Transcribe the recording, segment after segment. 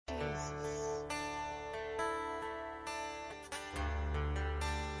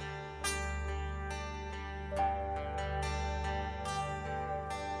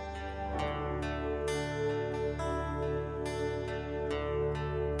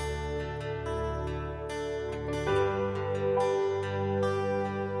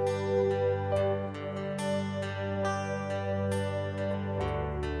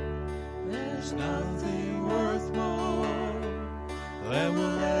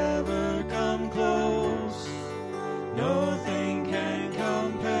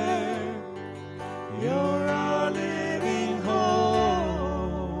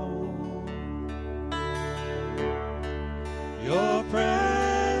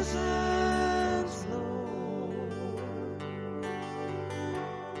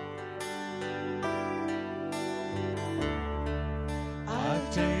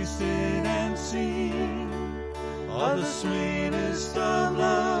tasted and seen of the sweetest of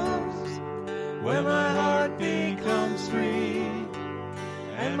loves, where my heart becomes free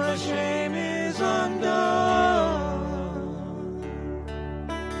and my shame is undone.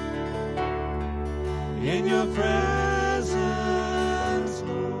 In your presence,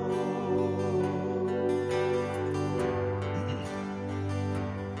 Lord.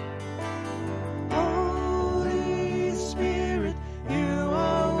 Holy Spirit, you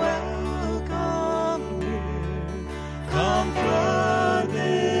are welcome here. Come flood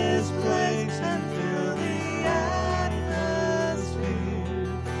this place and fill the atmosphere.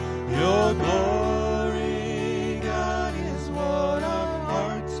 Your glory, God, is what our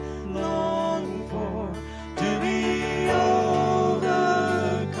hearts long for, to be overcome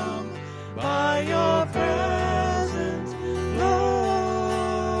by your presence, Lord.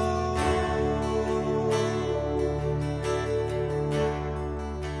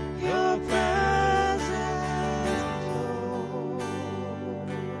 Your presence, Lord.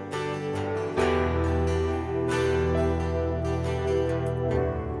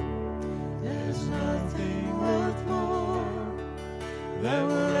 There's nothing worth more that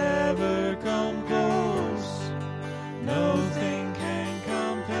will ever come close. Nothing can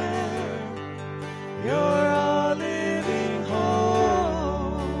compare. You're our living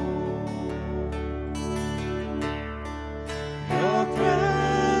hope. Your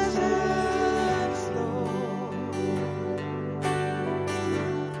presence, Lord.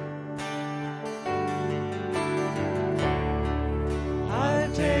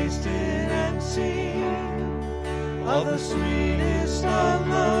 I've tasted and seen of the sweetest of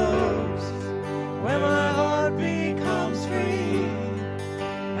loves, where my heart becomes free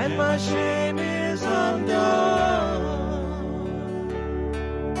and my shame is undone.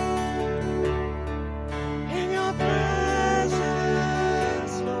 In your presence,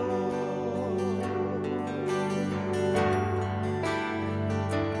 Lord.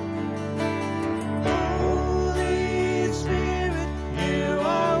 Holy Spirit, you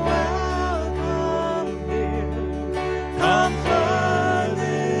are welcome here. Come flood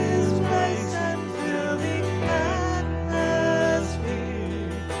this place and fill the atmosphere.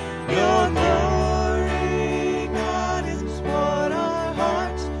 Your glory, God, is what our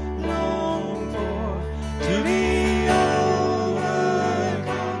hearts long for, to be overcome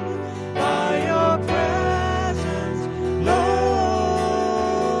by your presence, Lord.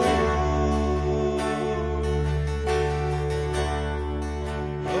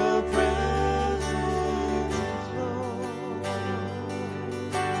 Your presence, Lord.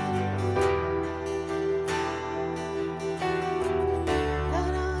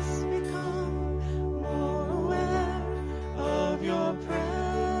 Let us become more aware of your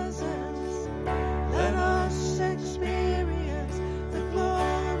presence. Let us experience the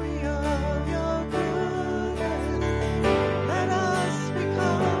glory of your goodness. Let us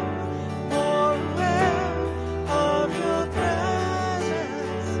become more aware of your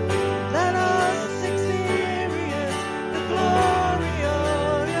presence. Let us experience the glory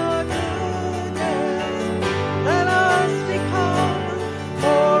of your goodness. Let us become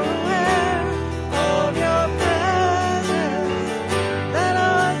more aware of your presence. Let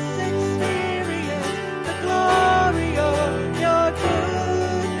us experience the glory of your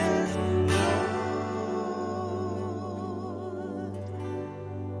goodness, Lord.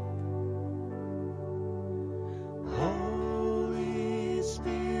 Holy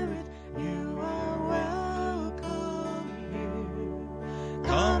Spirit, you are welcome here.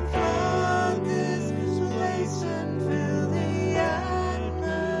 Come flood this place and fill the atmosphere.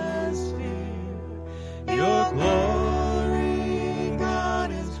 Your glory,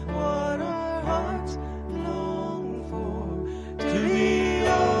 God, is what our hearts long for, to be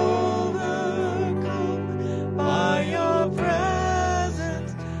overcome by your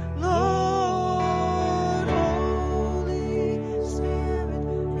presence, Lord. Holy Spirit,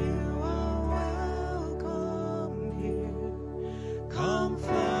 you are welcome here. Come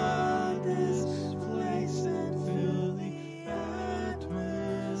flood this place and fill the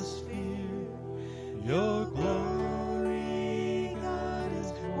atmosphere. Your glory, God,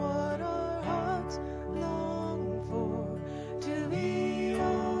 is what our hearts long for, to be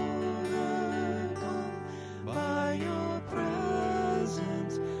overcome by your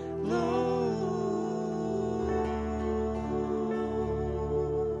presence, Lord.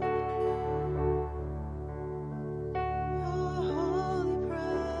 Your holy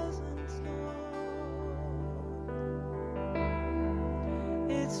presence, Lord.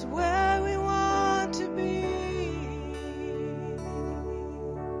 It's where we want to be.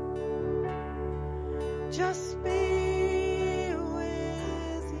 Just be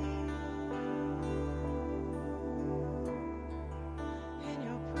with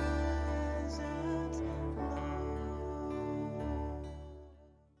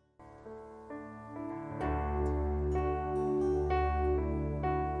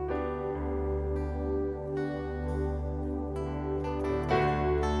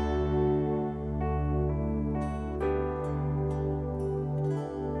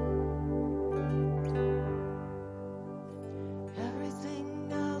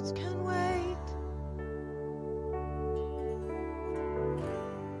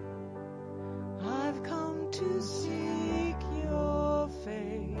to seek your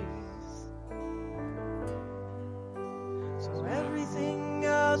face. So everything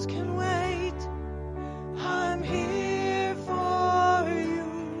else can wait. I'm here for you.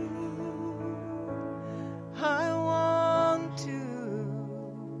 I want to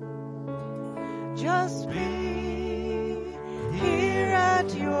just be here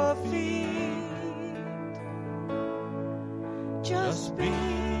at your feet. Just be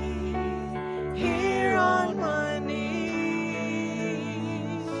here on my knees.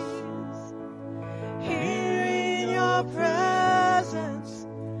 Here in your presence,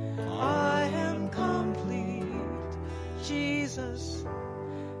 I am complete. Jesus,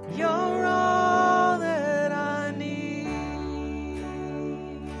 you're all that I need.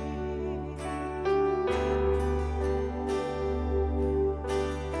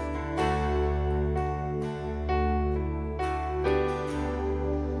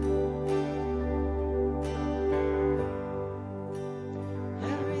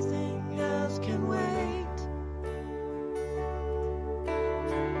 Everything else can wait.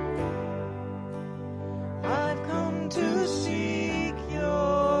 I've come to seek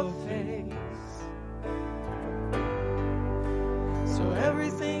your face. So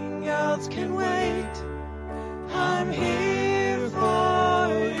everything else can wait. I'm here for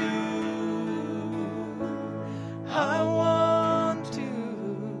you. I want to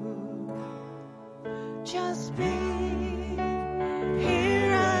just be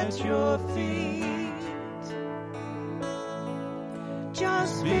here at your feet.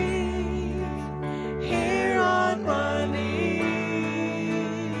 Just be here on my knees.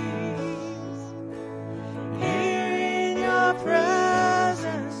 Here in your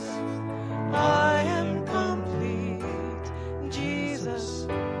presence, I am complete. Jesus,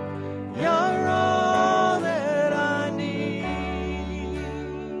 you're all that I need.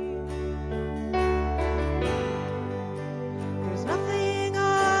 There's nothing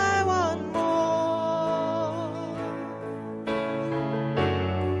I want more.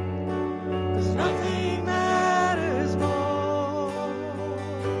 There's nothing matters more.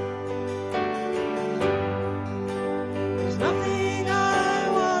 There's nothing I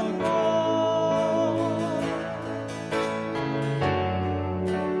want more.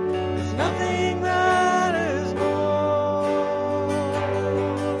 There's nothing matters more.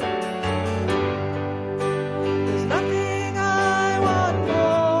 There's nothing I want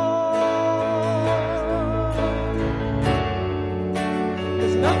more.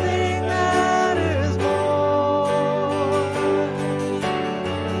 There's nothing matters more.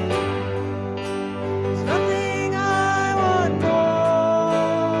 There's nothing I want more.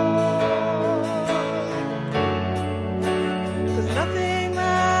 There's nothing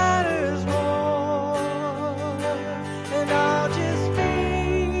matters more. And I'll just be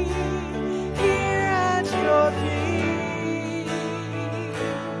here at your feet.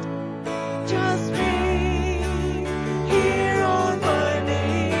 Just be here on my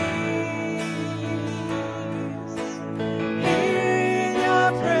knees. Here in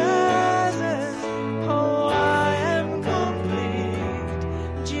your presence, oh, I am complete.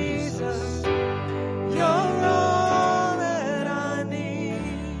 Jesus, you're all that I need.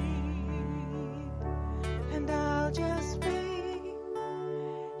 And I'll just be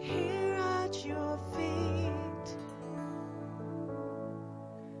here at your feet.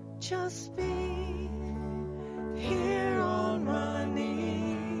 Just be here on my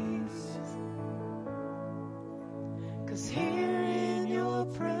knees. 'Cause here in your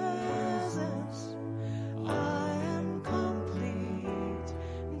presence, I am complete.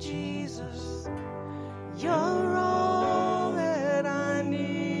 Jesus, you're all that I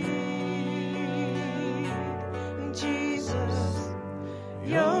need. Jesus,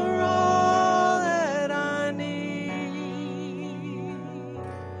 you're all that I need.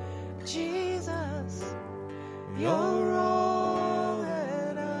 Jesus, you're all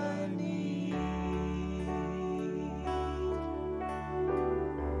that I need.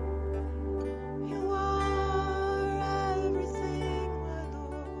 You are everything, my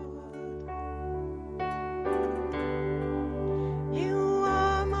Lord. You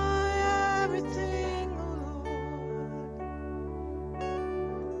are my everything, oh Lord.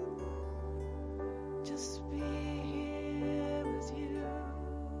 Just be here with you.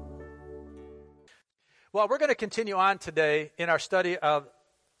 Well, we're going to continue on today in our study of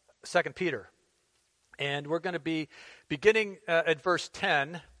 2 Peter. And we're going to be beginning at verse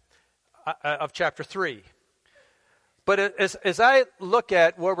 10 of chapter 3. But as I look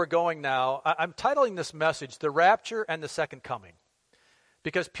at where we're going now, I'm titling this message, The Rapture and the Second Coming.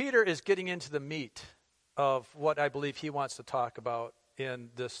 Because Peter is getting into the meat of what I believe he wants to talk about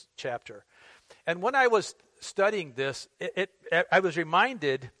in this chapter. And when I was studying this, I was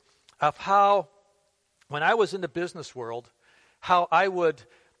reminded of how, when I was in the business world, how I would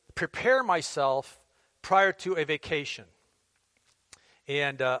prepare myself prior to a vacation.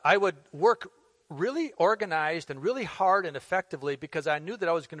 And I would work really organized and really hard and effectively because I knew that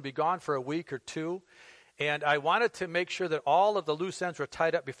I was going to be gone for a week or two. And I wanted to make sure that all of the loose ends were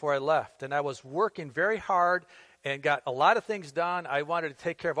tied up before I left. And I was working very hard and got a lot of things done. I wanted to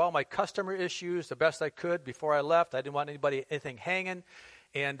take care of all my customer issues the best I could before I left. I didn't want anything hanging.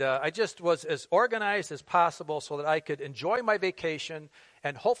 And I just was as organized as possible so that I could enjoy my vacation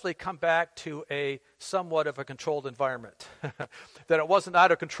and hopefully come back to a somewhat of a controlled environment. That it wasn't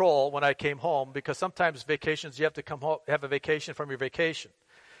out of control when I came home, because sometimes vacations, you have to come home, have a vacation from your vacation.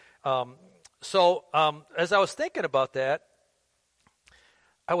 So as I was thinking about that,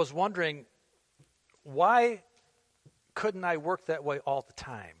 I was wondering, why couldn't I work that way all the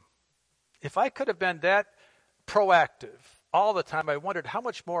time? If I could have been that proactive all the time, I wondered how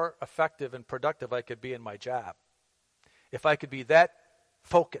much more effective and productive I could be in my job. If I could be that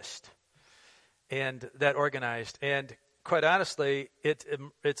focused and that organized. And quite honestly,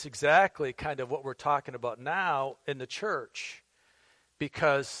 it's exactly kind of what we're talking about now in the church,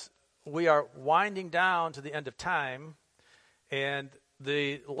 because we are winding down to the end of time, and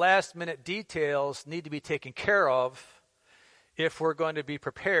the last minute details need to be taken care of if we're going to be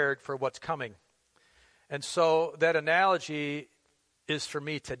prepared for what's coming. And so that analogy is for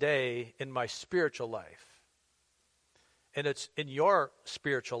me today in my spiritual life. And it's in your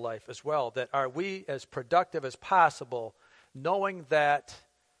spiritual life as well, that are we as productive as possible, knowing that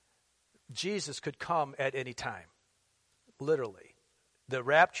Jesus could come at any time, literally. The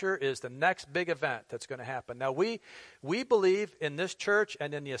rapture is the next big event that's going to happen. Now, we believe in this church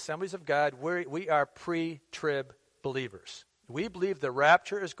and in the Assemblies of God, we are pre-trib believers. We believe the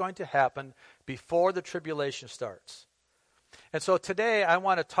rapture is going to happen before the tribulation starts. And so today I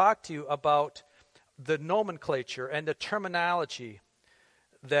want to talk to you about the nomenclature and the terminology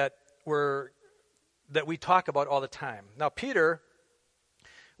that we talk about all the time. Now, Peter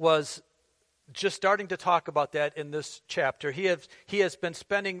was just starting to talk about that in this chapter. He has been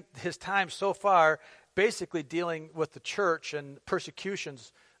spending his time so far basically dealing with the church and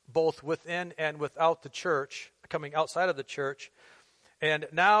persecutions both within and without the church, coming outside of the church. And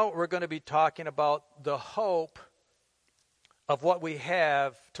now we're going to be talking about the hope of what we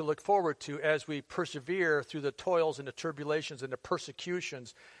have to look forward to as we persevere through the toils and the tribulations and the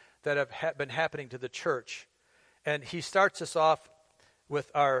persecutions that have been happening to the church. And he starts us off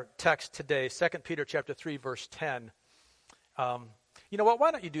with our text today, 2 Peter chapter 3, verse 10. You know what?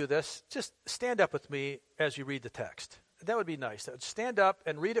 Why don't you do this? Just stand up with me as you read the text. That would be nice. Stand up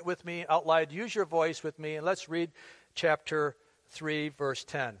and read it with me out loud. Use your voice with me, and let's read chapter 3, verse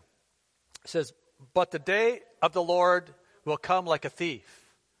 10. It says, "But the day of the Lord will come like a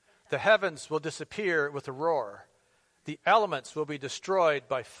thief. The heavens will disappear with a roar. The elements will be destroyed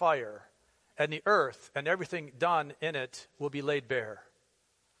by fire, and the earth and everything done in it will be laid bare."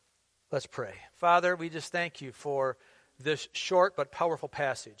 Let's pray. Father, we just thank you for this short but powerful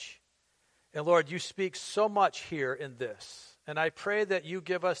passage. And Lord, you speak so much here in this. And I pray that you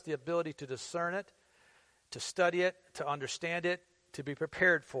give us the ability to discern it, to study it, to understand it, to be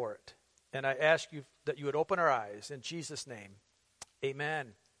prepared for it. And I ask you that you would open our eyes. In Jesus' name,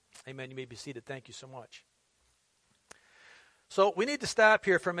 amen. Amen. You may be seated. Thank you so much. So we need to stop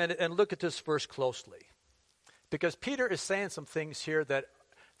here for a minute and look at this verse closely, because Peter is saying some things here that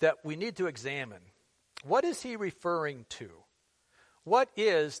we need to examine. What is he referring to? What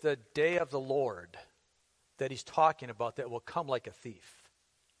is the day of the Lord that he's talking about that will come like a thief?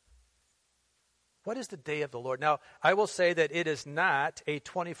 What is the day of the Lord? Now, I will say that it is not a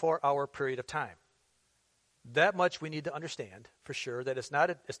 24-hour period of time. That much we need to understand for sure, that it's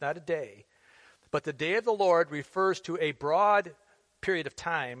not a day. But the day of the Lord refers to a broad period of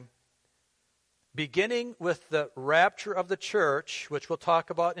time, beginning with the rapture of the church, which we'll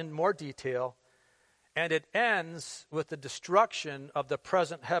talk about in more detail, and it ends with the destruction of the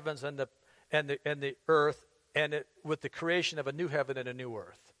present heavens and the earth, and with the creation of a new heaven and a new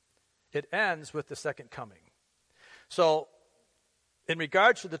earth. It ends with the second coming. So, in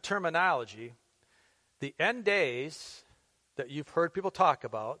regards to the terminology, the end days that you've heard people talk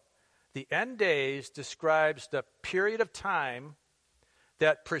about, the end days describes the period of time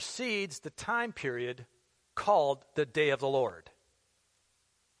that precedes the time period called the day of the Lord.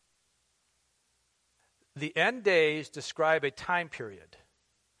 The end days describe a time period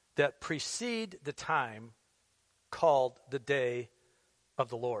that precede the time called the day of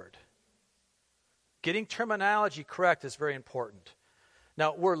the Lord. Getting terminology correct is very important.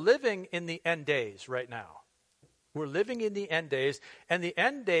 Now, we're living in the end days right now. We're living in the end days, and the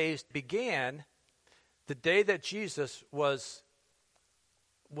end days began the day that Jesus was,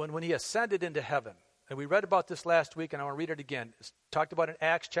 when he ascended into heaven. And we read about this last week, and I want to read it again. It's talked about in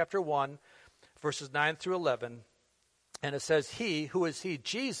Acts chapter 1, verses 9 through 11. And it says, he, who is he,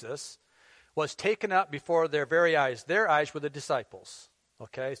 Jesus, was taken up before their very eyes. Their eyes were the disciples.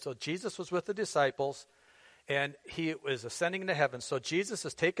 Okay, so Jesus was with the disciples, and he was ascending into heaven. So Jesus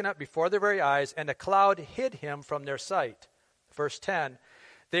is taken up before their very eyes, and a cloud hid him from their sight. Verse 10,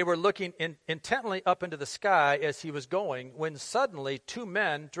 they were looking intently up into the sky as he was going, when suddenly 2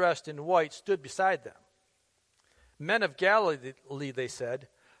 men dressed in white stood beside them. Men of Galilee, they said,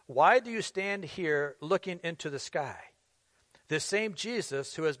 why do you stand here looking into the sky? This same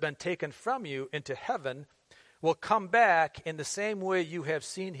Jesus who has been taken from you into heaven will come back in the same way you have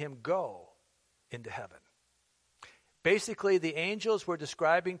seen him go into heaven. Basically, the angels were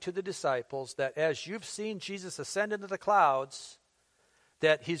describing to the disciples that as you've seen Jesus ascend into the clouds,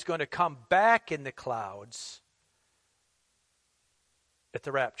 that he's going to come back in the clouds at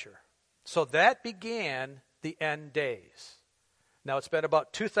the rapture. So that began the end days. Now, it's been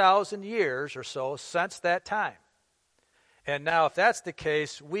about 2,000 years or so since that time. And now, if that's the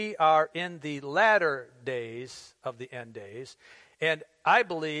case, we are in the latter days of the end days. And I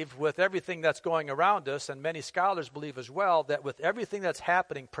believe with everything that's going around us, and many scholars believe as well, that with everything that's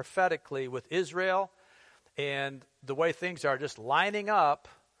happening prophetically with Israel and the way things are just lining up,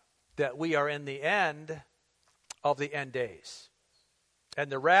 that we are in the end of the end days.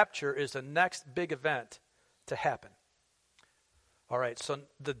 And the rapture is the next big event to happen. All right, so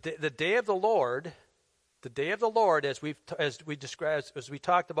the day of the Lord, as we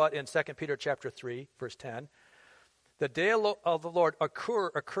talked about in 2 Peter chapter 3, verse 10, the day of the Lord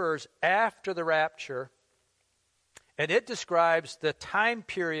occurs after the rapture, and it describes the time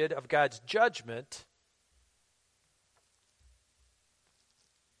period of God's judgment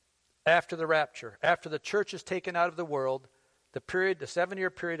after the rapture. After the church is taken out of the world, the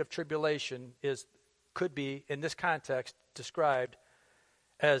 7-year period of tribulation could be, in this context, described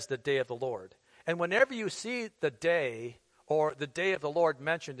as the day of the Lord. And whenever you see the day or the day of the Lord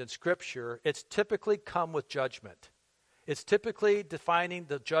mentioned in Scripture, it's typically come with judgment. It's typically defining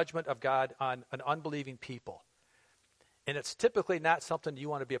the judgment of God on an unbelieving people. And it's typically not something you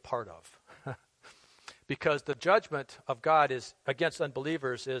want to be a part of. Because the judgment of God is against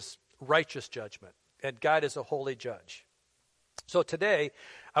unbelievers is righteous judgment. And God is a holy judge. So today,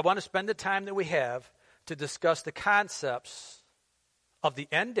 I want to spend the time that we have to discuss the concepts of the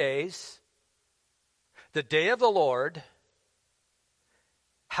end days, the day of the Lord,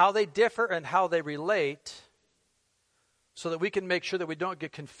 how they differ and how they relate, so that we can make sure that we don't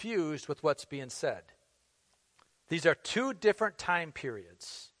get confused with what's being said. These are 2 different time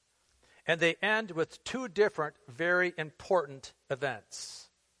periods, and they end with 2 different, very important events.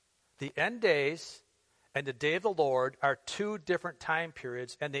 The end days and the day of the Lord are 2 different time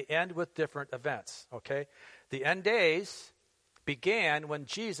periods, and they end with different events, okay? The end days began when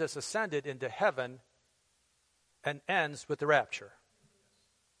Jesus ascended into heaven and ends with the rapture,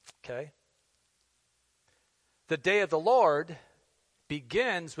 okay? The day of the Lord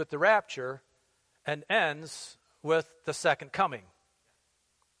begins with the rapture and ends with the second coming.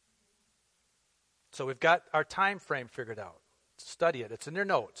 So we've got our time frame figured out. Study it. It's in your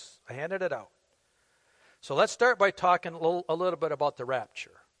notes. I handed it out. So let's start by talking a little bit about the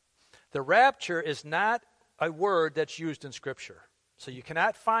rapture. The rapture is not a word that's used in Scripture. So you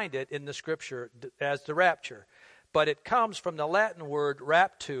cannot find it in the Scripture as the rapture. But it comes from the Latin word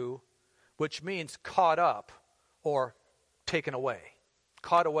raptu, which means caught up or taken away.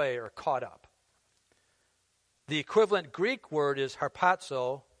 Caught away or caught up. The equivalent Greek word is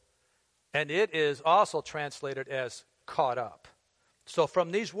harpazo, and it is also translated as caught up. So from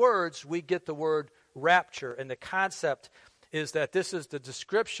these words, we get the word rapture, and the concept is that this is the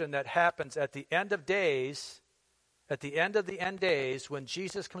description that happens at the end of days, at the end of the end days, when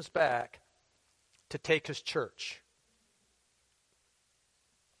Jesus comes back to take his church.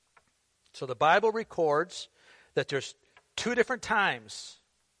 So the Bible records that there's 2 different times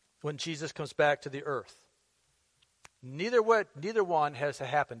when Jesus comes back to the earth. Neither one has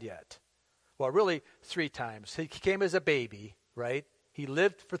happened yet. Well, really 3 times. He came as a baby, right? He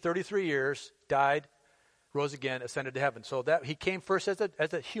lived for 33 years, died, rose again, ascended to heaven. So that he came first as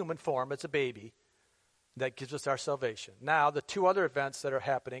a human form, as a baby. That gives us our salvation. Now, the 2 other events that are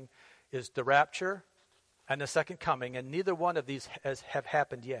happening is the rapture and the second coming, and neither one of these have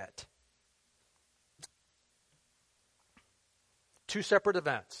happened yet. 2 separate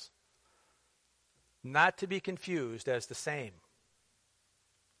events, not to be confused as the same.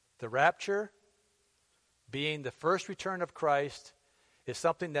 The rapture being the first return of Christ, is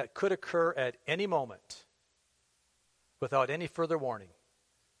something that could occur at any moment without any further warning.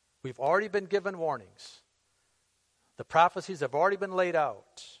 We've already been given warnings. The prophecies have already been laid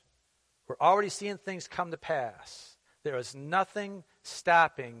out. We're already seeing things come to pass. There is nothing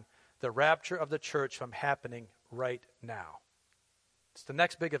stopping the rapture of the church from happening right now. It's the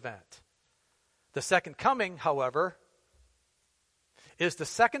next big event. The second coming, however, is the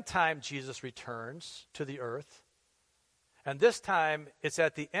second time Jesus returns to the earth. And this time, it's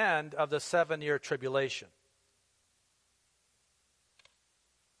at the end of the 7-year tribulation.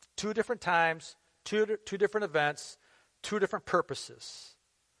 2 different times, two different events, 2 different purposes.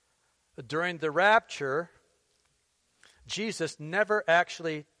 During the rapture, Jesus never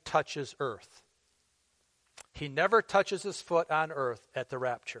actually touches earth. He never touches his foot on earth at the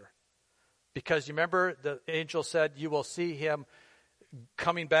rapture. Because you remember the angel said, you will see him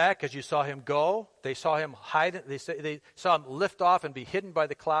coming back as you saw him go. They saw him hide. They saw him lift off and be hidden by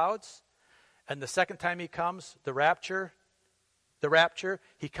the clouds. And the second time he comes, the rapture,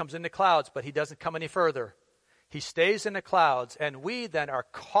 he comes in the clouds, but he doesn't come any further. He stays in the clouds, and we then are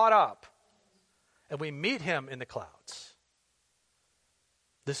caught up, and we meet him in the clouds.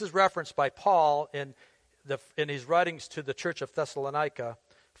 This is referenced by Paul in his writings to the church of Thessalonica,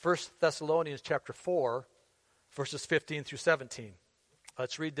 1 Thessalonians chapter 4, verses 15 through 17.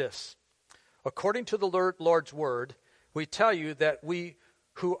 Let's read this. According to the Lord's word, we tell you that we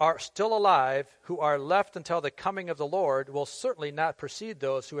who are still alive, who are left until the coming of the Lord, will certainly not precede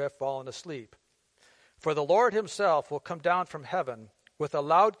those who have fallen asleep. For the Lord himself will come down from heaven with a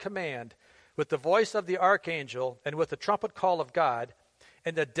loud command, with the voice of the archangel, and with the trumpet call of God,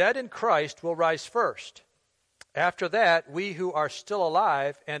 and the dead in Christ will rise first. After that, we who are still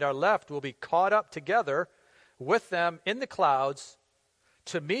alive and are left will be caught up together with them in the clouds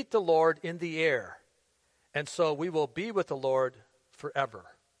to meet the Lord in the air. And so we will be with the Lord forever.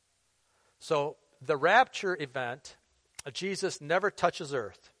 So the rapture event, Jesus never touches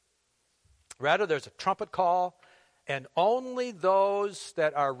earth. Rather, there's a trumpet call, and only those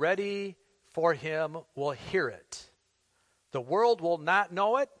that are ready for him will hear it. The world will not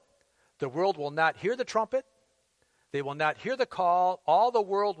know it. The world will not hear the trumpet. They will not hear the call. All the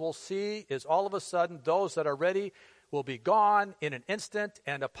world will see is all of a sudden those that are ready will be gone in an instant,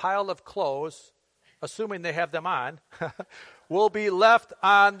 and a pile of clothes, assuming they have them on, will be left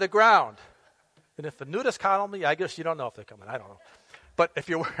on the ground. And if the nudist colony, I guess you don't know if they're coming. I don't know. But if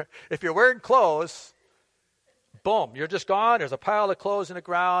you're wearing clothes, boom, you're just gone. There's a pile of clothes in the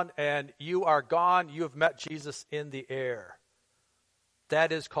ground, and you are gone. You have met Jesus in the air.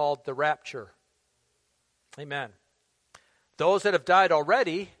 That is called the rapture. Amen. Those that have died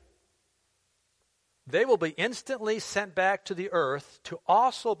already, they will be instantly sent back to the earth to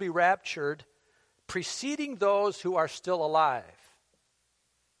also be raptured, preceding those who are still alive.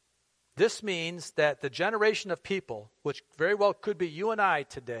 This means that the generation of people, which very well could be you and I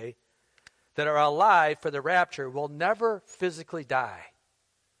today, that are alive for the rapture will never physically die.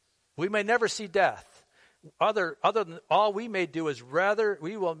 We may never see death. Other than all we may do is rather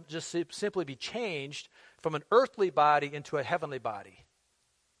we will just simply be changed from an earthly body into a heavenly body.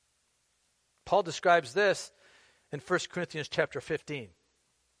 Paul describes this in 1 Corinthians chapter 15,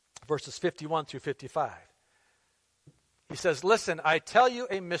 verses 51 through 55. He says, listen, I tell you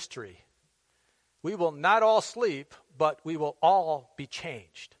a mystery. We will not all sleep, but we will all be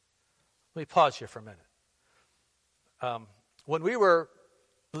changed. Let me pause here for a minute. When we were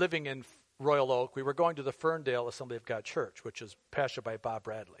living in Royal Oak, we were going to the Ferndale Assembly of God Church, which is pastored by Bob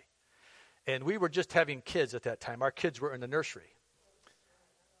Bradley. And we were just having kids at that time. Our kids were in the nursery.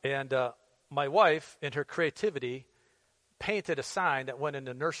 And my wife, in her creativity, painted a sign that went in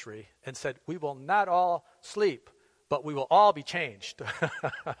the nursery and said, we will not all sleep, but we will all be changed.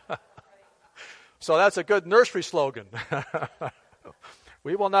 So that's a good nursery slogan.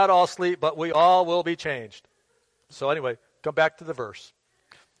 We will not all sleep, but we all will be changed. So anyway, come back to the verse.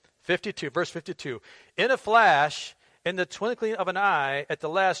 52, verse 52. In a flash, in the twinkling of an eye, at the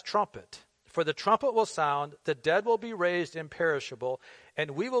last trumpet, for the trumpet will sound, the dead will be raised imperishable,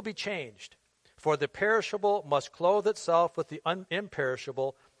 and we will be changed. For the perishable must clothe itself with the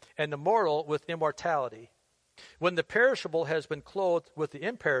imperishable, and the mortal with immortality. When the perishable has been clothed with the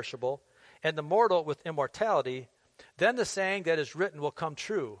imperishable, and the mortal with immortality, then the saying that is written will come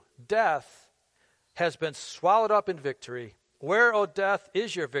true. Death has been swallowed up in victory. Where, O death,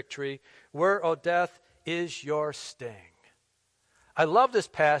 is your victory? Where, O death, is your sting? I love this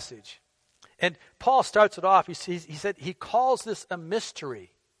passage. And Paul starts it off. He said he calls this a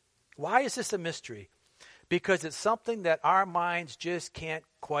mystery. Why is this a mystery? Because it's something that our minds just can't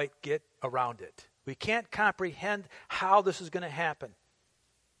quite get around it. We can't comprehend how this is going to happen.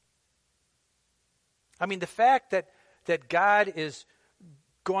 I mean, the fact that God is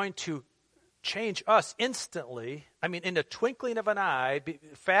going to change us instantly, I mean, in the twinkling of an eye,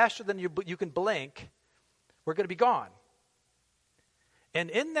 faster than you can blink, we're going to be gone. And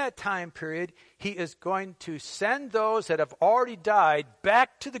in that time period, he is going to send those that have already died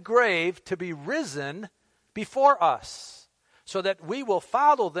back to the grave to be risen before us, so that we will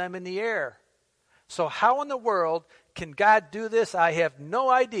follow them in the air. So how in the world can God do this? I have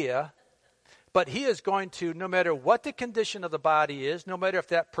no idea. But he is going to, no matter what the condition of the body is, no matter if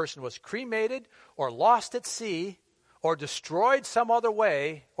that person was cremated or lost at sea or destroyed some other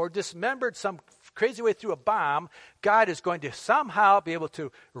way or dismembered some crazy way through a bomb, God is going to somehow be able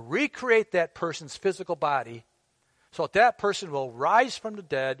to recreate that person's physical body so that person will rise from the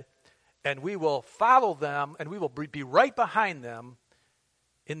dead, and we will follow them, and we will be right behind them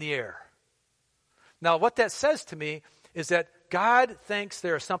in the air. Now, what that says to me is that God thinks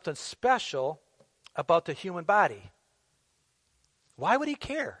there is something special about the human body. Why would he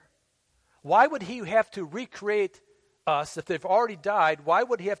care? Why would he have to recreate us if they've already died? Why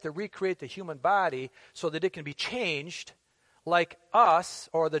would he have to recreate the human body so that it can be changed like us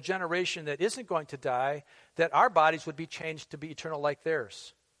or the generation that isn't going to die, that our bodies would be changed to be eternal like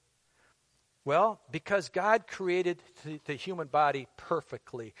theirs? Well, because God created the human body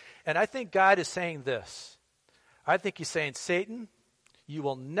perfectly. And I think God is saying this. I think he's saying, Satan, you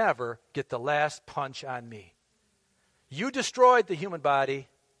will never get the last punch on me. You destroyed the human body.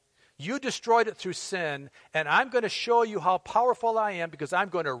 You destroyed it through sin. And I'm going to show you how powerful I am, because I'm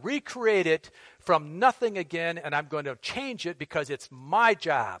going to recreate it from nothing again. And I'm going to change it because it's my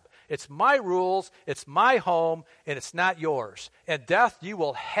job. It's my rules, it's my home, and it's not yours. And death, you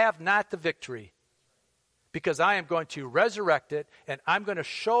will have not the victory, because I am going to resurrect it, and I'm going to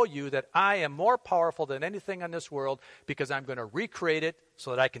show you that I am more powerful than anything on this world, because I'm going to recreate it so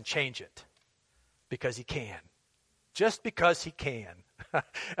that I can change it. Because he can. Just because he can.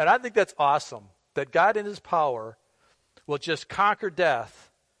 And I think that's awesome, that God in his power will just conquer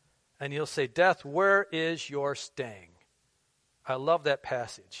death, and he'll say, death, where is your sting? I love that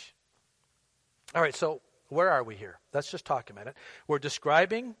passage. All right, so where are we here? Let's just talk a minute. We're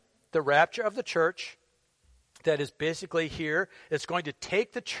describing the rapture of the church that is basically here. It's going to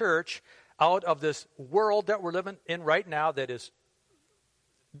take the church out of this world that we're living in right now that is,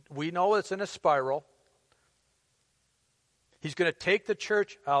 we know it's in a spiral. He's going to take the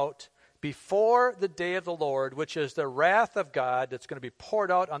church out before the day of the Lord, which is the wrath of God that's going to be poured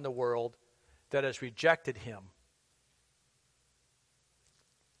out on the world that has rejected him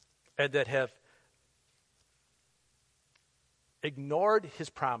and that have ignored his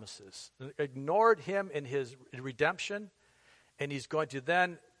promises, ignored him in his redemption, and he's going to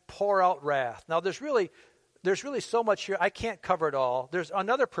then pour out wrath. Now, there's really so much here. I can't cover it all. There's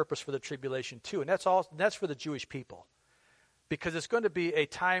another purpose for the tribulation too, and that's for the Jewish people, because it's going to be a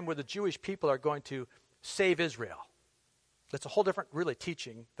time where the Jewish people are going to save Israel. That's a whole different, really,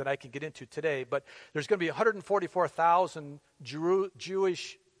 teaching that I can get into today. But there's going to be 144,000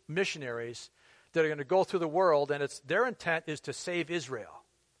 Jewish missionaries that are going to go through the world, and their intent is to save Israel.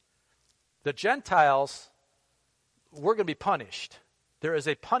 The Gentiles, we're going to be punished. There is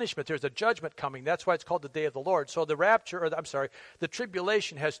a punishment. There's a judgment coming. That's why it's called the day of the Lord. So the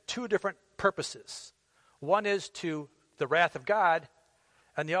tribulation has two different purposes. One is to the wrath of God,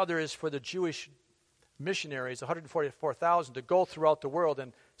 and the other is for the Jewish missionaries, 144,000, to go throughout the world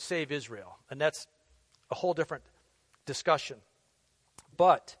and save Israel. And that's a whole different discussion.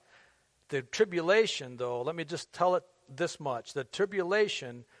 But the tribulation, though, let me just tell it this much. The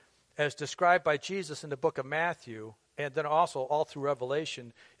tribulation, as described by Jesus in the book of Matthew, and then also all through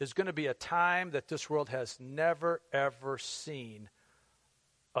Revelation, is going to be a time that this world has never, ever seen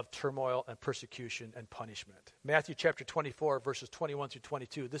of turmoil and persecution and punishment. Matthew chapter 24, verses 21 through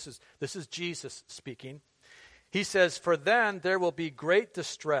 22. This is Jesus speaking. He says, "For then there will be great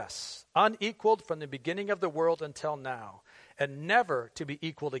distress, unequaled from the beginning of the world until now, and never to be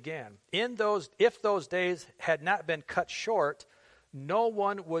equaled again. If those days had not been cut short, no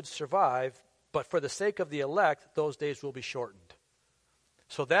one would survive, but for the sake of the elect, those days will be shortened."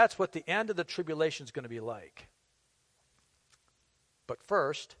 So that's what the end of the tribulation is going to be like. But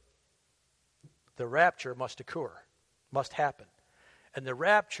first, the rapture must happen. And the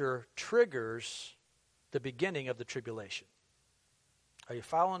rapture triggers the beginning of the tribulation. Are you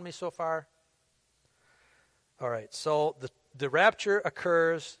following me so far? All right, so the rapture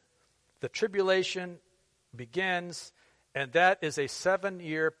occurs, the tribulation begins, and that is a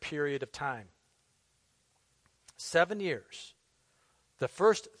 7-year period of time. 7 years. The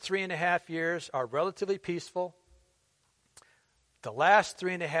first 3.5 years are relatively peaceful. The last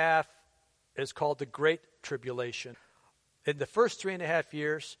 3.5 is called the Great Tribulation. In the first 3.5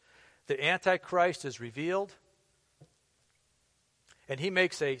 years, the Antichrist is revealed, and he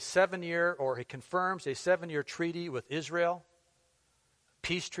makes a 7-year, or he confirms a 7-year treaty with Israel,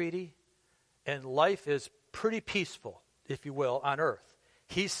 peace treaty, and life is pretty peaceful, if you will, on earth.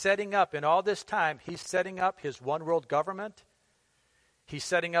 He's setting up, in all this time, he's setting up his one world government. He's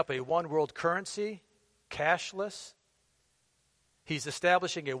setting up a one world currency, cashless. He's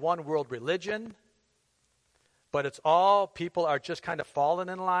establishing a one world religion. But it's all, people are just kind of falling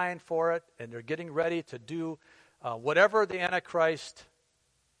in line for it, and they're getting ready to do whatever the Antichrist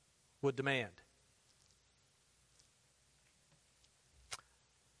would demand.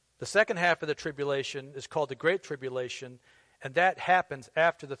 The second half of the tribulation is called the Great Tribulation, and that happens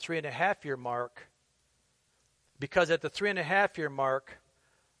after the 3.5-year mark, because at the 3.5-year mark,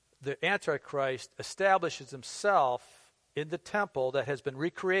 the Antichrist establishes himself in the temple that has been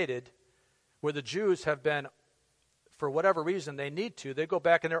recreated, where the Jews have been, for whatever reason they need to, they go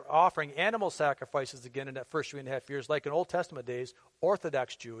back and they're offering animal sacrifices again in that first 3.5 years, like in Old Testament days,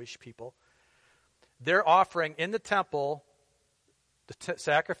 Orthodox Jewish people. They're offering in the temple the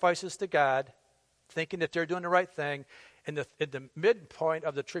sacrifices to God, thinking that they're doing the right thing. In the midpoint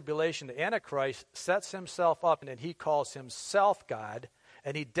of the tribulation, the Antichrist sets himself up, and he calls himself God,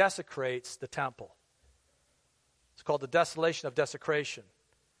 and he desecrates the temple. It's called the desolation of desecration.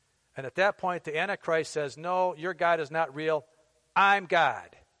 And at that point, the Antichrist says, no, your God is not real. I'm God.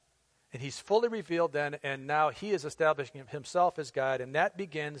 And he's fully revealed then, and now he is establishing himself as God, and that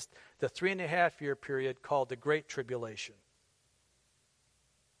begins the 3.5-year period called the Great Tribulation.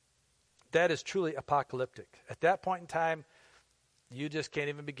 That is truly apocalyptic. At that point in time, you just can't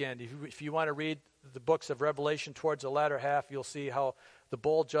even begin. If you want to read the books of Revelation towards the latter half, you'll see how the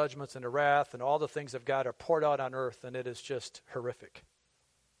bowl judgments and the wrath and all the things of God are poured out on earth, and it is just horrific.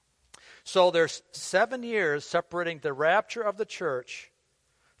 So there's 7 years separating the rapture of the church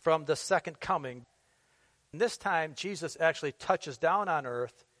from the second coming. And this time, Jesus actually touches down on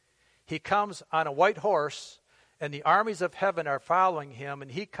earth. He comes on a white horse, and the armies of heaven are following him, and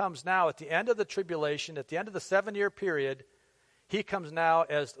he comes now at the end of the tribulation, at the end of the 7-year period, he comes now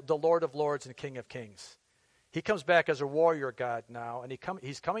as the Lord of Lords and King of Kings. He comes back as a warrior God now, and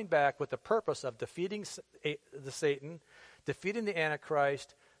he's coming back with the purpose of defeating the Satan, defeating the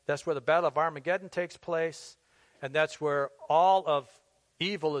Antichrist. That's where the Battle of Armageddon takes place, and that's where all of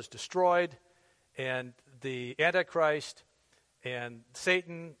evil is destroyed, and the Antichrist and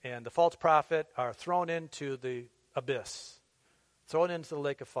Satan and the false prophet are thrown into the abyss, thrown into the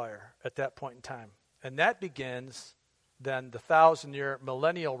lake of fire at that point in time. And that begins then the 1,000-year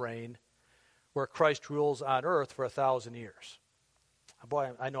millennial reign, where Christ rules on earth for 1,000 years.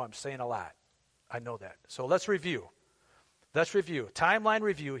 Boy, I know I'm saying a lot. I know that. So let's review. Timeline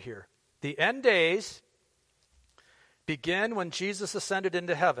review here. The end days begin when Jesus ascended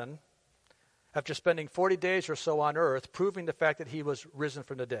into heaven after spending 40 days or so on earth, proving the fact that he was risen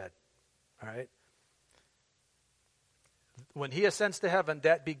from the dead. All right? When he ascends to heaven,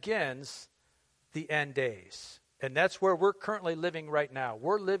 that begins the end days. And that's where we're currently living right now.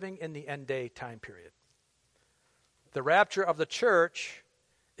 We're living in the end day time period. The rapture of the church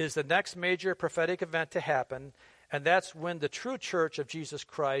is the next major prophetic event to happen, and that's when the true church of Jesus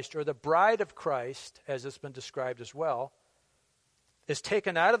Christ, or the bride of Christ, as it's been described as well, is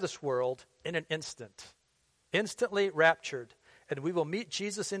taken out of this world in an instant, instantly raptured, and we will meet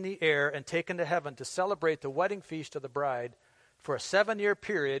Jesus in the air and taken to heaven to celebrate the wedding feast of the bride for a 7-year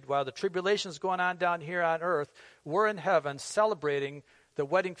period. While the tribulation is going on down here on earth, we're in heaven celebrating the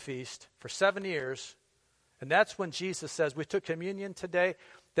wedding feast for 7 years, and that's when Jesus says, we took communion today,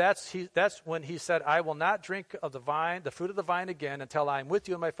 that's when he said, I will not drink of the fruit of the vine again until I am with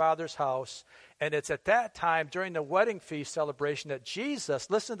you in my Father's house. And it's at that time, during the wedding feast celebration, that Jesus,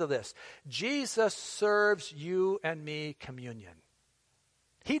 listen to this, Jesus serves you and me communion.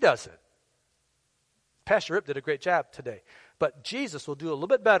 He does it. Pastor Rip did a great job today. But Jesus will do a little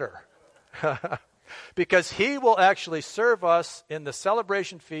bit better. Because he will actually serve us in the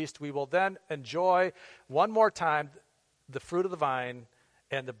celebration feast. We will then enjoy one more time the fruit of the vine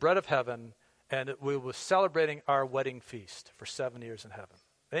and the bread of heaven, and we will be celebrating our wedding feast for 7 years in heaven.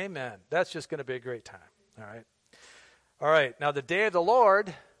 Amen. That's just going to be a great time. All right. All right. Now, the day of the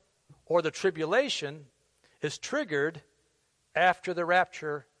Lord, or the tribulation, is triggered after the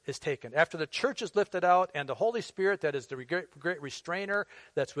rapture is taken. After the church is lifted out, and the Holy Spirit, that is the great restrainer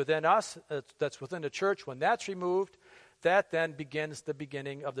that's within us, that's within the church, when that's removed, that then begins the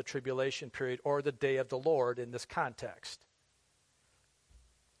beginning of the tribulation period, or the day of the Lord in this context.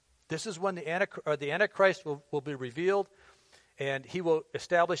 This is when the Antichrist will be revealed, and he will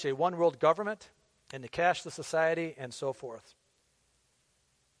establish a one-world government and the cashless society and so forth.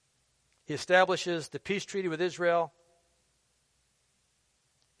 He establishes the peace treaty with Israel.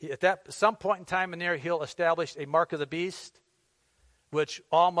 At some point in time in there, he'll establish a mark of the beast, which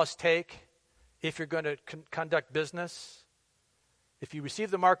all must take if you're going to conduct business. If you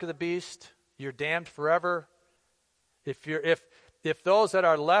receive the mark of the beast, you're damned forever. If those that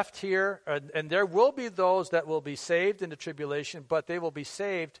are left here, and there will be those that will be saved in the tribulation, but they will be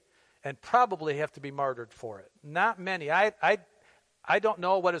saved and probably have to be martyred for it. Not many. I don't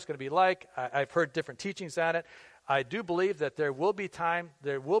know what it's going to be like. I've heard different teachings on it. I do believe that there will be time.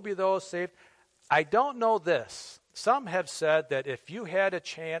 There will be those saved. I don't know this. Some have said that if you had a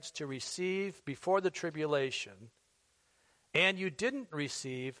chance to receive before the tribulation and you didn't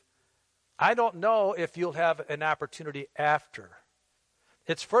receive, I don't know if you'll have an opportunity after.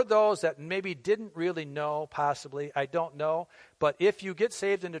 It's for those that maybe didn't really know, possibly. I don't know. But if you get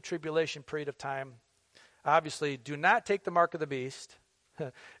saved in the tribulation period of time, obviously do not take the mark of the beast.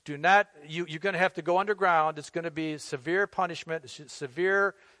 You're going to have to go underground. It's going to be severe punishment,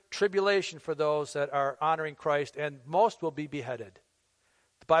 severe tribulation for those that are honoring Christ, and most will be beheaded.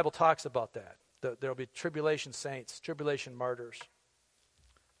 The Bible talks about that. There will be tribulation saints, tribulation martyrs.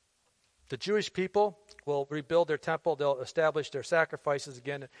 The Jewish people will rebuild their temple. They'll establish their sacrifices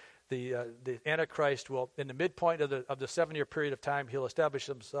again. The Antichrist will, in the midpoint of the 7-year period of time, he'll establish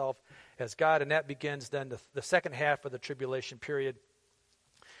himself as God, and that begins then the second half of the tribulation period.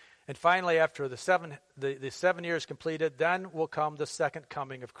 And finally, after the 7 years completed, then will come the second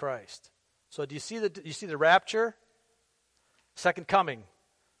coming of Christ. So do you see the rapture? Second coming.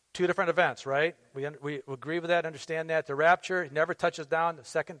 Two different events, right? We agree with that, understand that. The rapture, he never touches down. The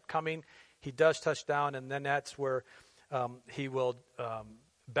second coming, he does touch down, and then that's where he will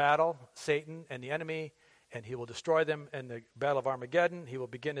battle Satan and the enemy, and he will destroy them in the Battle of Armageddon. He will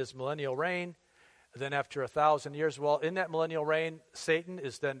begin his millennial reign. Then after 1,000 years, in that millennial reign, Satan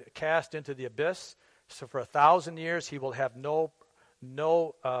is then cast into the abyss. So for 1,000 years, he will have no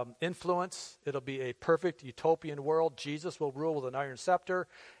influence. It'll be a perfect utopian world. Jesus will rule with an iron scepter,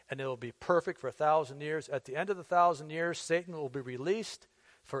 and it will be perfect for 1,000 years. At the end of the 1,000 years, Satan will be released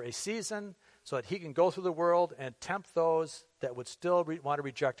for a season so that he can go through the world and tempt those that would still want to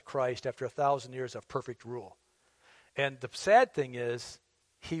reject Christ after 1,000 years of perfect rule. And the sad thing is,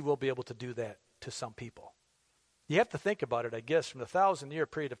 he will be able to do that to some people. You have to think about it, I guess, from the 1,000-year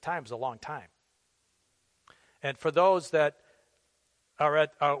period of time is a long time. And for those that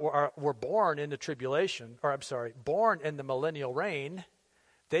were born in the tribulation, born in the millennial reign,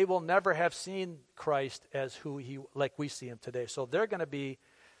 they will never have seen Christ as like we see him today. So they're going to be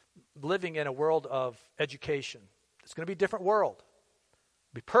living in a world of education. It's going to be a different world.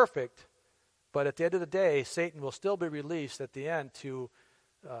 It'll be perfect, but at the end of the day, Satan will still be released at the end to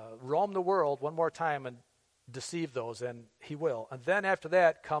roam the world one more time and deceive those, and he will. And then after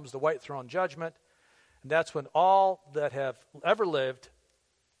that comes the white throne judgment, and that's when all that have ever lived,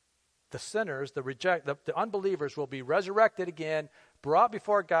 the sinners, the unbelievers, will be resurrected again, brought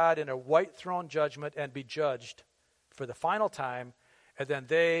before God in a white throne judgment, and be judged for the final time, and then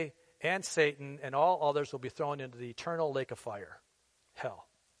they and Satan and all others will be thrown into the eternal lake of fire, hell.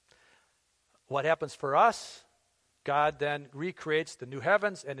 What happens for us? God then recreates the new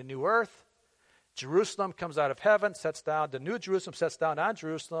heavens and the new earth. Jerusalem comes out of heaven, sets down. The new Jerusalem sets down on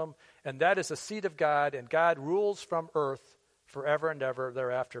Jerusalem, and that is the seat of God, and God rules from earth forever and ever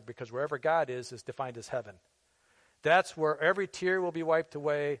thereafter, because wherever God is defined as heaven. That's where every tear will be wiped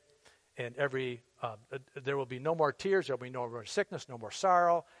away, and there will be no more tears, there will be no more sickness, no more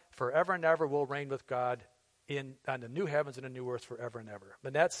sorrow. Forever and ever we'll reign with God on the new heavens and the new earth forever and ever.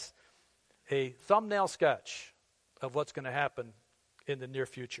 But that's a thumbnail sketch of what's going to happen in the near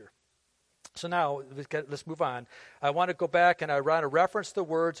future. So now, let's move on. I want to go back and I want to reference the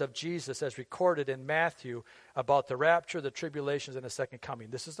words of Jesus as recorded in Matthew about the rapture, the tribulations, and the second coming.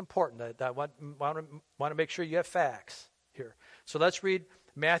 This is important. I want to make sure you have facts here. So let's read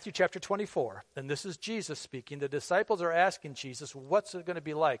Matthew chapter 24. And this is Jesus speaking. The disciples are asking Jesus, what's it going to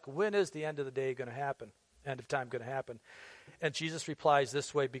be like? When is the end of the day going to happen? End of time going to happen? And Jesus replies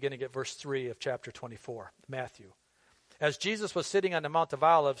this way, beginning at verse 3 of chapter 24, Matthew. As Jesus was sitting on the Mount of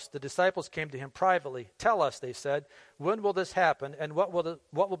Olives, the disciples came to him privately. Tell us, they said, when will this happen, and what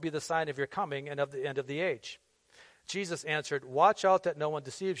will be the sign of your coming and of the end of the age? Jesus answered, watch out that no one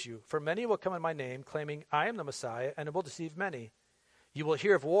deceives you, for many will come in my name, claiming I am the Messiah, and it will deceive many. You will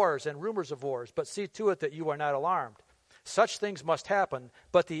hear of wars and rumors of wars, but see to it that you are not alarmed. Such things must happen,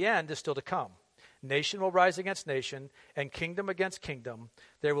 but the end is still to come. Nation will rise against nation, and kingdom against kingdom.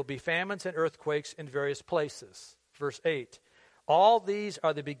 There will be famines and earthquakes in various places. Verse 8, all these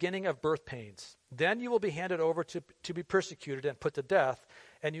are the beginning of birth pains. Then you will be handed over to be persecuted and put to death,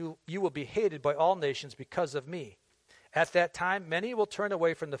 and you will be hated by all nations because of me. At that time, many will turn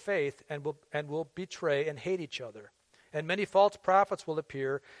away from the faith and will betray and hate each other. And many false prophets will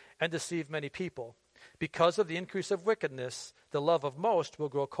appear and deceive many people. Because of the increase of wickedness, the love of most will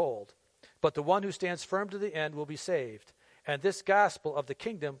grow cold. But the one who stands firm to the end will be saved. And this gospel of the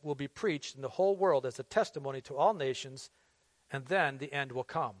kingdom will be preached in the whole world as a testimony to all nations, and then the end will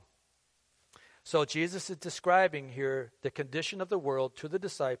come. So Jesus is describing here the condition of the world to the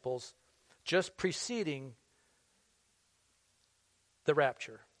disciples just preceding the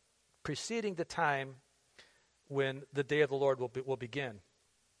rapture, preceding the time when the day of the Lord will begin.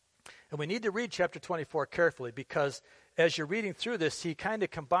 And we need to read chapter 24 carefully, because as you're reading through this, he kind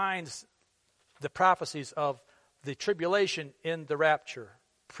of combines the prophecies of the tribulation in the rapture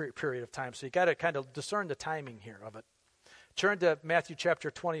period of time. So you got to kind of discern the timing here of it. Turn to Matthew chapter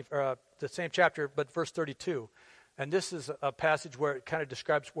 20, the same chapter, but verse 32. And this is a passage where it kind of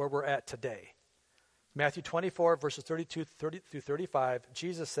describes where we're at today. Matthew 24, verses 32 through 35,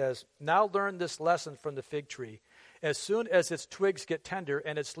 Jesus says, now learn this lesson from the fig tree. As soon as its twigs get tender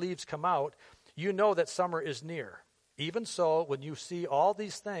and its leaves come out, you know that summer is near. Even so, when you see all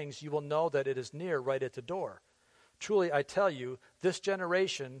these things, you will know that it is near, right at the door. Truly, I tell you, this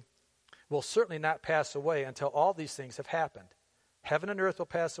generation will certainly not pass away until all these things have happened. Heaven and earth will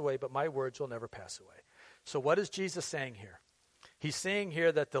pass away, but my words will never pass away. So what is Jesus saying here? He's saying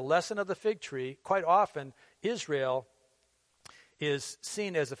here that the lesson of the fig tree, quite often, Israel is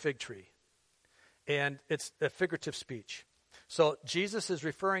seen as a fig tree. And it's a figurative speech. So Jesus is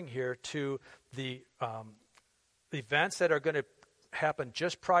referring here to the events that are going to happen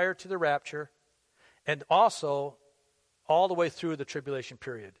just prior to the rapture, and also all the way through the tribulation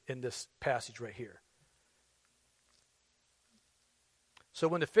period in this passage right here. So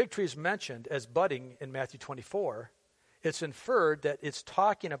when the fig tree is mentioned as budding in Matthew 24, it's inferred that it's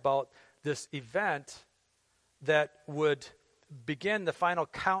talking about this event that would begin the final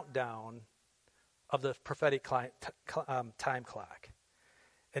countdown of the prophetic time clock.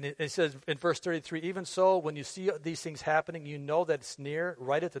 And it says in verse 33, even so, when you see these things happening, you know that it's near,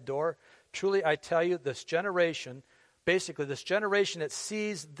 right at the door. Truly, I tell you, this generation that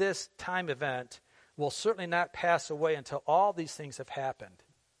sees this time event will certainly not pass away until all these things have happened.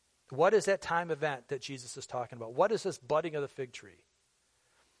 What is that time event that Jesus is talking about? What is this budding of the fig tree?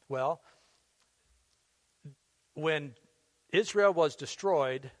 Well, when Israel was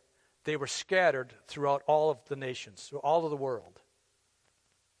destroyed, they were scattered throughout all of the nations, through all of the world.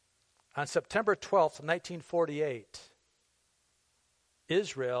 On September 12th, 1948,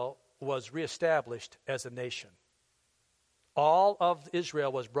 Israel was reestablished as a nation. All of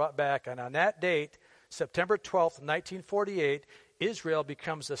Israel was brought back, and on that date, September 12th, 1948, Israel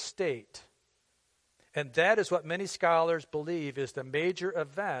becomes a state. And that is what many scholars believe is the major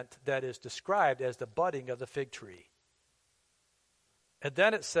event that is described as the budding of the fig tree. And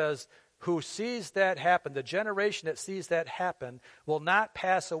then it says, who sees that happen, the generation that sees that happen, will not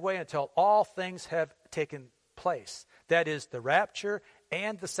pass away until all things have taken place. That is the rapture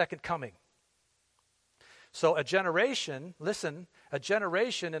and the second coming. So a generation, listen, a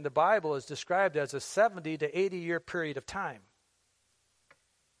generation in the Bible is described as a 70 to 80 year period of time.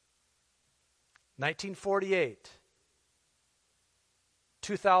 1948,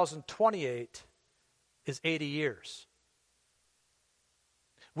 2028 is 80 years.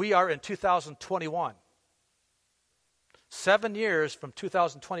 We are in 2021. 7 years from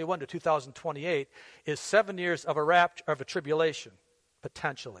 2021 to 2028 is 7 years of a tribulation,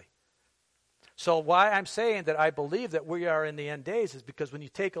 potentially. So why I'm saying that I believe that we are in the end days is because when you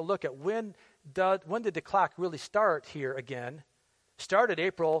take a look at when did the clock really start here again, started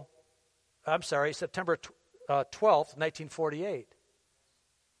September 12th, 1948.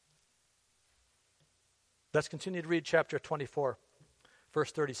 Let's continue to read chapter 24,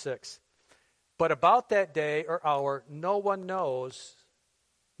 verse 36. But about that day or hour, no one knows,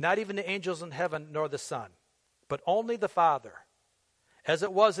 not even the angels in heaven nor the Son, but only the Father. As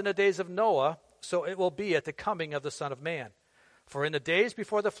it was in the days of Noah, so it will be at the coming of the Son of Man. For in the days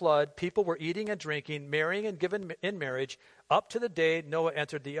before the flood, people were eating and drinking, marrying and given in marriage, up to the day Noah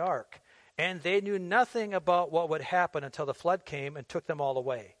entered the ark. And they knew nothing about what would happen until the flood came and took them all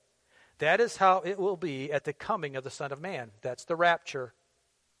away. That is how it will be at the coming of the Son of Man. That's the rapture.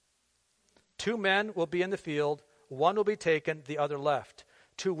 2 men will be in the field, one will be taken, the other left.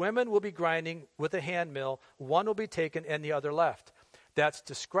 2 women will be grinding with a handmill, one will be taken and the other left. That's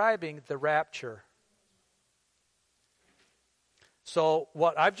describing the rapture So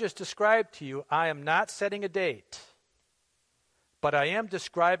what I've just described to you, I am not setting a date, but I am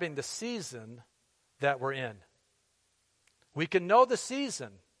describing the season that we're in. We can know the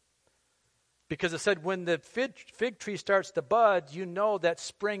season because it said when the fig tree starts to bud, you know that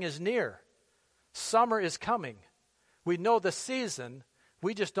spring is near. Summer is coming. We know the season,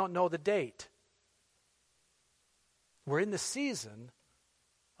 we just don't know the date. We're in the season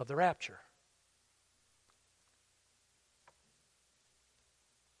of the rapture.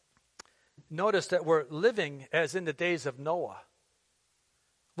 Notice that we're living as in the days of Noah.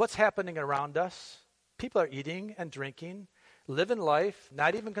 What's happening around us? People are eating and drinking, living life,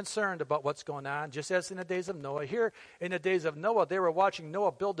 not even concerned about what's going on, just as in the days of Noah. Here, in the days of Noah, they were watching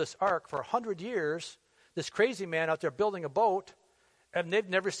Noah build this ark for 100 years, this crazy man out there building a boat, and they've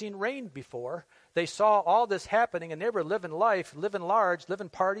never seen rain before. They saw all this happening, and they were living life, living large, living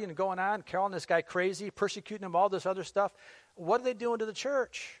partying and going on, calling this guy crazy, persecuting him, all this other stuff. What are they doing to the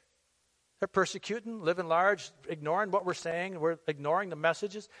church? They're persecuting, living large, ignoring what we're saying. We're ignoring the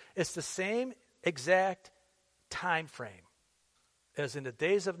messages. It's the same exact time frame as in the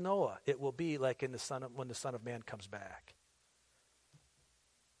days of Noah. It will be like in when the Son of Man comes back.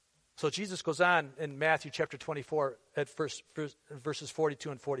 So Jesus goes on in Matthew chapter 24 at verses 42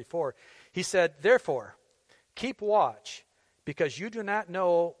 and 44. He said, "Therefore, keep watch, because you do not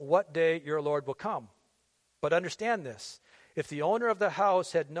know what day your Lord will come. But understand this. If the owner of the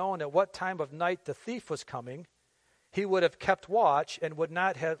house had known at what time of night the thief was coming, he would have kept watch and would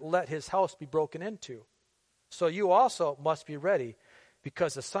not have let his house be broken into. So you also must be ready,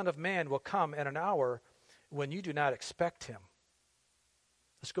 because the Son of Man will come at an hour when you do not expect him."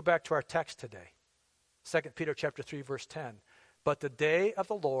 Let's go back to our text today. 2 Peter chapter 3, verse 10. "But the day of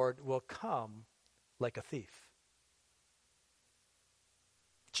the Lord will come like a thief."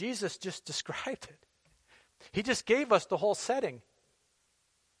 Jesus just described it. He just gave us the whole setting.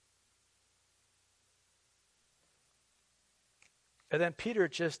 And then Peter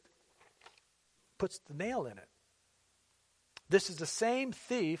just puts the nail in it. This is the same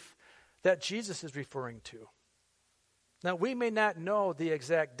thief that Jesus is referring to. Now, we may not know the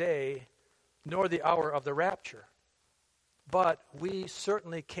exact day nor the hour of the rapture, but we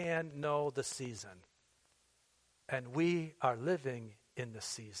certainly can know the season. And we are living in the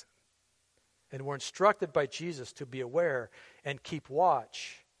season. And we're instructed by Jesus to be aware and keep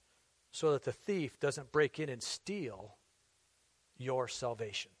watch so that the thief doesn't break in and steal your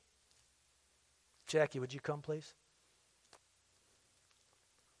salvation. Jackie, would you come, please?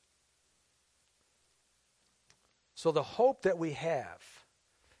 So the hope that we have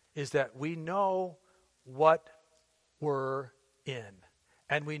is that we know what we're in,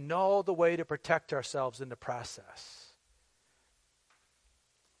 and we know the way to protect ourselves in the process.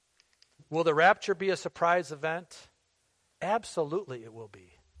 Will the rapture be a surprise event? Absolutely it will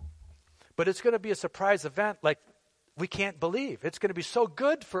be. But it's going to be a surprise event like we can't believe. It's going to be so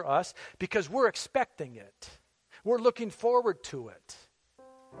good for us because we're expecting it. We're looking forward to it.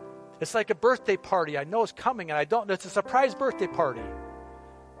 It's like a birthday party. I know it's coming, and I don't know. It's a surprise birthday party.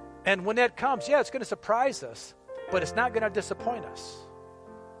 And when that comes, yeah, it's going to surprise us, but it's not going to disappoint us.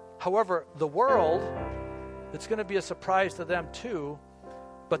 However, the world, it's going to be a surprise to them too,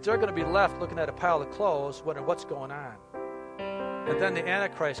 but they're going to be left looking at a pile of clothes, wondering what's going on. And then the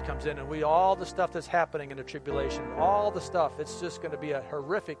Antichrist comes in, and all the stuff that's happening in the tribulation, all the stuff, it's just going to be a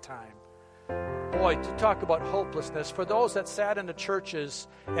horrific time. Boy, to talk about hopelessness. For those that sat in the churches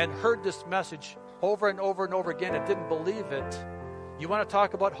and heard this message over and over and over again and didn't believe it, you want to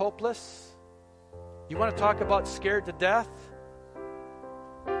talk about hopeless? You want to talk about scared to death?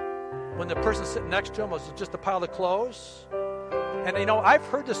 When the person sitting next to him was just a pile of clothes? And you know, I've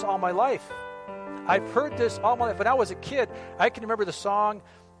heard this all my life. I've heard this all my life. When I was a kid, I can remember the song,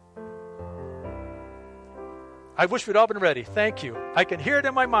 "I wish we'd all been ready." Thank you. I can hear it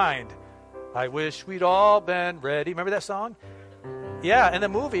in my mind. I wish we'd all been ready. Remember that song? Yeah, and the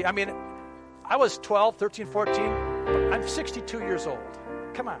movie. I mean, I was 12, 13, 14. But I'm 62 years old.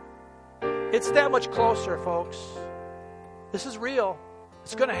 Come on. It's that much closer, folks. This is real.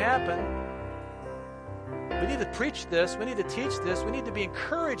 It's going to happen. We need to preach this. We need to teach this. We need to be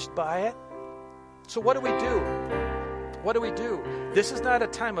encouraged by it. So what do we do? What do we do? This is not a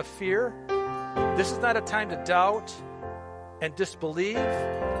time of fear. This is not a time to doubt and disbelieve.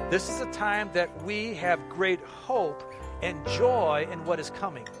 This is a time that we have great hope and joy in what is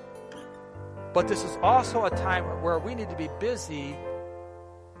coming. But this is also a time where we need to be busy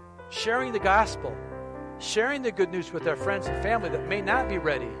sharing the gospel, sharing the good news with our friends and family that may not be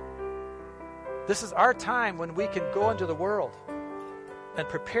ready. This is our time when we can go into the world and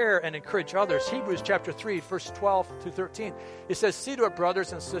prepare and encourage others. Hebrews chapter 3, verse 12 through 13. It says, "See to it,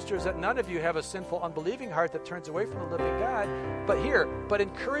 brothers and sisters, that none of you have a sinful, unbelieving heart that turns away from the living God. But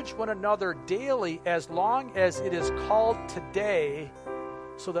encourage one another daily as long as it is called today,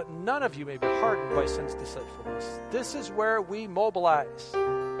 so that none of you may be hardened by sin's deceitfulness." This is where we mobilize.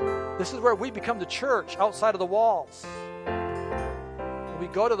 This is where we become the church outside of the walls. We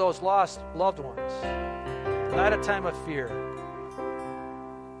go to those lost loved ones. Not a time of fear.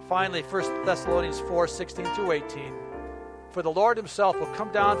 Finally, 1 Thessalonians 4, 16 through 18. "For the Lord himself will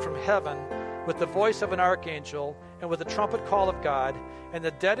come down from heaven with the voice of an archangel and with the trumpet call of God, and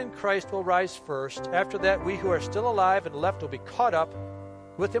the dead in Christ will rise first. After that, we who are still alive and left will be caught up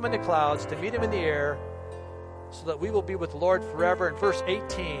with him in the clouds to meet him in the air, so that we will be with the Lord forever." In verse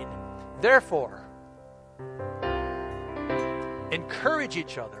 18, "Therefore, encourage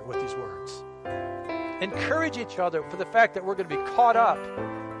each other," with these words. Encourage each other for the fact that we're going to be caught up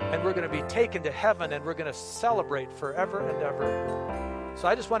and we're going to be taken to heaven and we're going to celebrate forever and ever. So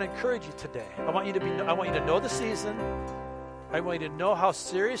I just want to encourage you today. I want you to know the season. I want you to know how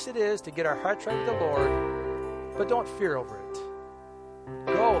serious it is to get our hearts right with the Lord, but don't fear over it.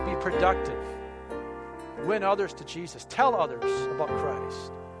 Go, be productive. Win others to Jesus. Tell others about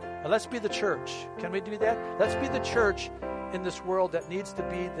Christ. And let's be the church. Can we do that? Let's be the church in this world that needs to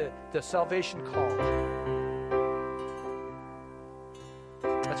be the salvation call.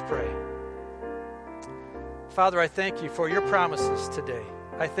 Let's pray. Father, I thank you for your promises today.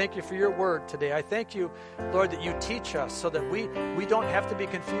 I thank you for your word today. I thank you, Lord, that you teach us so that we don't have to be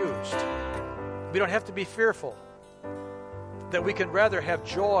confused. We don't have to be fearful. That we can rather have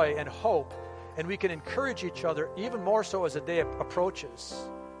joy and hope, and we can encourage each other even more so as the day approaches.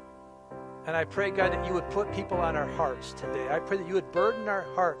 And I pray, God, that you would put people on our hearts today. I pray that you would burden our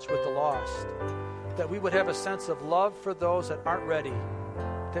hearts with the lost, that we would have a sense of love for those that aren't ready,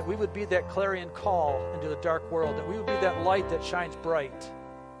 that we would be that clarion call into the dark world, that we would be that light that shines bright.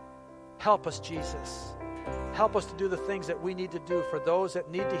 Help us, Jesus. Help us to do the things that we need to do for those that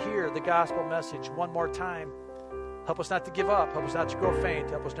need to hear the gospel message one more time. Help us not to give up. Help us not to grow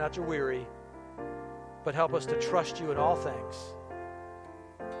faint. Help us not to weary. But help us to trust you in all things.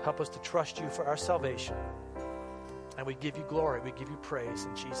 Help us to trust you for our salvation. And we give you glory. We give you praise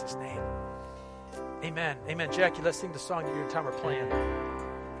in Jesus' name. Amen. Amen. Jackie, let's sing the song that you and Tom are playing.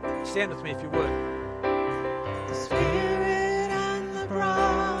 Stand with me if you would. The Spirit and the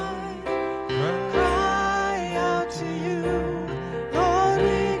bride cry out to you. Lord,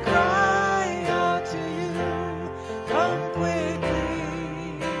 we cry out to you. Come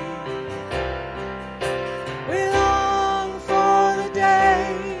quickly. We long for the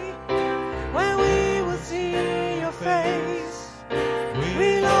day when we will see your face.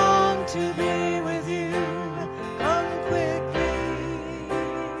 We long to be with you. Come quickly.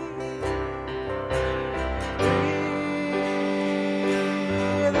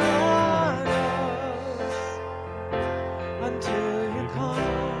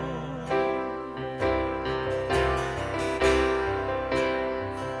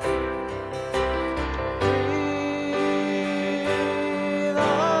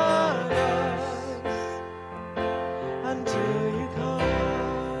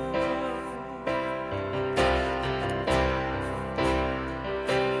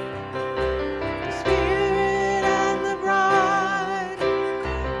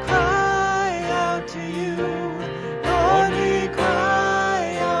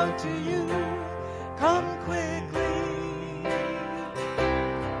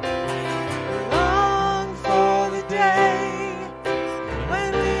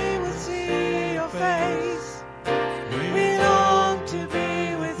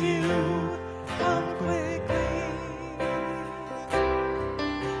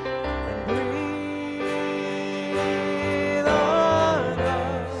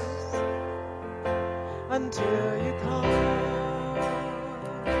 Until you come.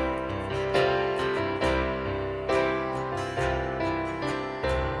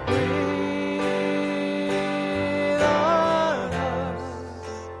 Breathe on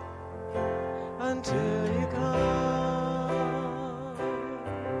us until you come.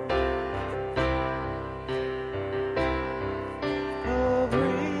 Oh,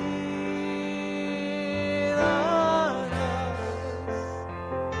 breathe on us.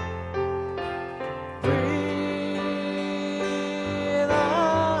 Breathe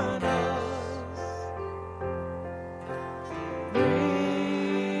on us. Breathe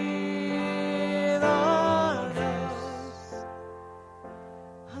on us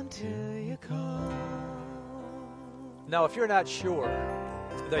until you come. Now, if you're not sure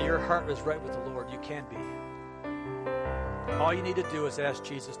that your heart is right with the Lord, you can be. All you need to do is ask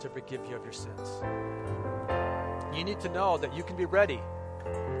Jesus to forgive you of your sins. You need to know that you can be ready.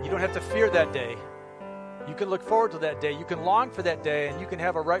 You don't have to fear that day. You can look forward to that day. You can long for that day, and you can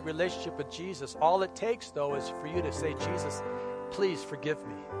have a right relationship with Jesus. All it takes, though, is for you to say, Jesus, please forgive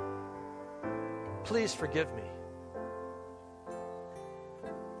me. Please forgive me.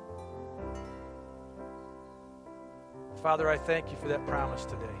 Father, I thank you for that promise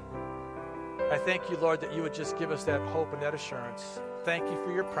today. I thank you, Lord, that you would just give us that hope and that assurance. Thank you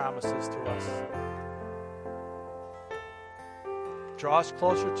for your promises to us. Draw us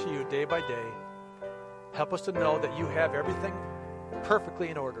closer to you day by day. Help us to know that you have everything perfectly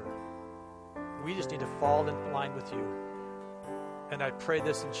in order. We just need to fall in line with you. And I pray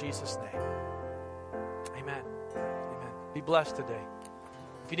this in Jesus' name. Amen. Amen. Be blessed today.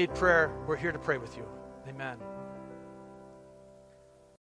 If you need prayer, we're here to pray with you. Amen.